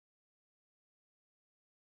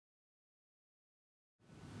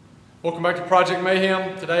Welcome back to Project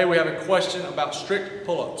Mayhem. Today we have a question about strict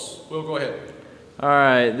pull-ups. Will, go ahead. All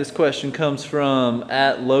right, this question comes from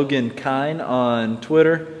 @LoganKine on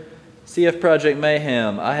Twitter. CF Project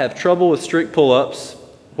Mayhem, I have trouble with strict pull-ups.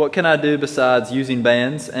 What can I do besides using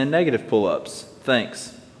bands and negative pull-ups?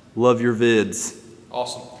 Thanks. Love your vids.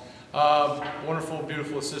 Awesome. Wonderful,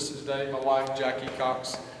 beautiful assistant today, my wife, Jackie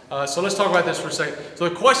Cox. So let's talk about this for a second. So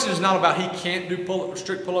the question is not about he can't do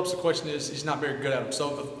strict pull-ups. The question is he's not very good at them. So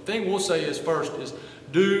the thing we'll say is first is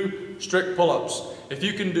do strict pull-ups. If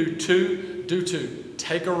you can do two, do two.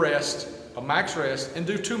 Take a rest, a max rest, and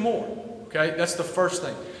do two more. Okay, that's the first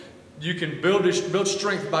thing. You can build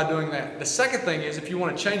strength by doing that. The second thing is if you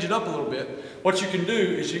want to change it up a little bit, what you can do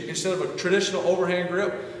is you, instead of a traditional overhand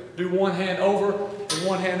grip, do one hand over and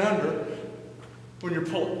one hand under when you're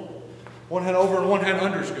pulling. One hand over and one hand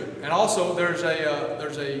under is good. And also there's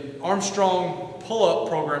a Armstrong pull-up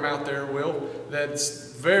program out there, Will,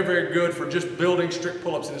 that's very, very good for just building strict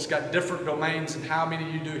pull-ups, and it's got different domains and how many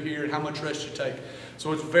you do here and how much rest you take.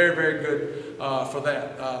 So it's very, very good for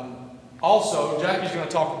that. Also, Jackie's going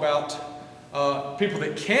to talk about people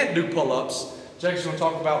that can't do pull-ups. Jackie's going to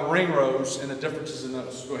talk about ring rows and the differences in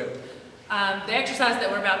those. Go ahead. The exercise that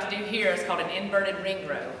we're about to do here is called an inverted ring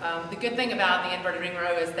row. The good thing about the inverted ring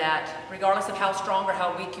row is that regardless of how strong or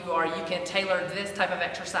how weak you are, you can tailor this type of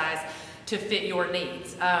exercise to fit your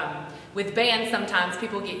needs. With bands, sometimes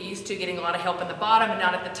people get used to getting a lot of help in the bottom and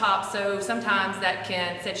not at the top, so sometimes that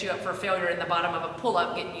can set you up for failure in the bottom of a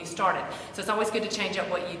pull-up getting you started. So it's always good to change up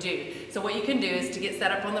what you do. So what you can do is to get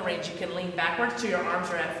set up on the range, you can lean backwards till your arms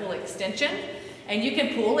are at full extension, and you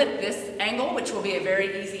can pull at this angle, which will be a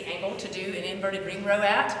very easy angle to do an inverted ring row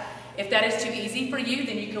at. If that is too easy for you,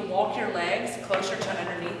 then you can walk your legs closer to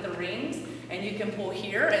underneath the rings, and you can pull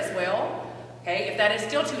here as well. Okay, if that is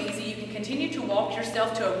still too easy, you can continue to walk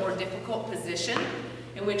yourself to a more difficult position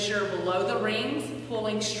in which you're below the rings,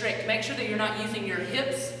 pulling strict. Make sure that you're not using your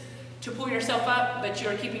hips to pull yourself up, but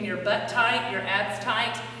you're keeping your butt tight, your abs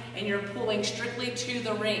tight, and you're pulling strictly to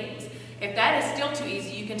the rings. If that is still too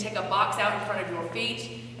easy, you can take a box out in front of your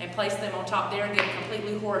feet and place them on top there and get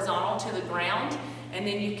completely horizontal to the ground, and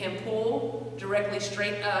then you can pull directly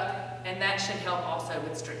straight up, and that should help also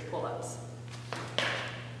with strict pull-ups.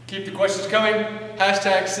 Keep the questions coming.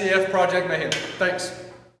 #CF Project Mayhem. Thanks.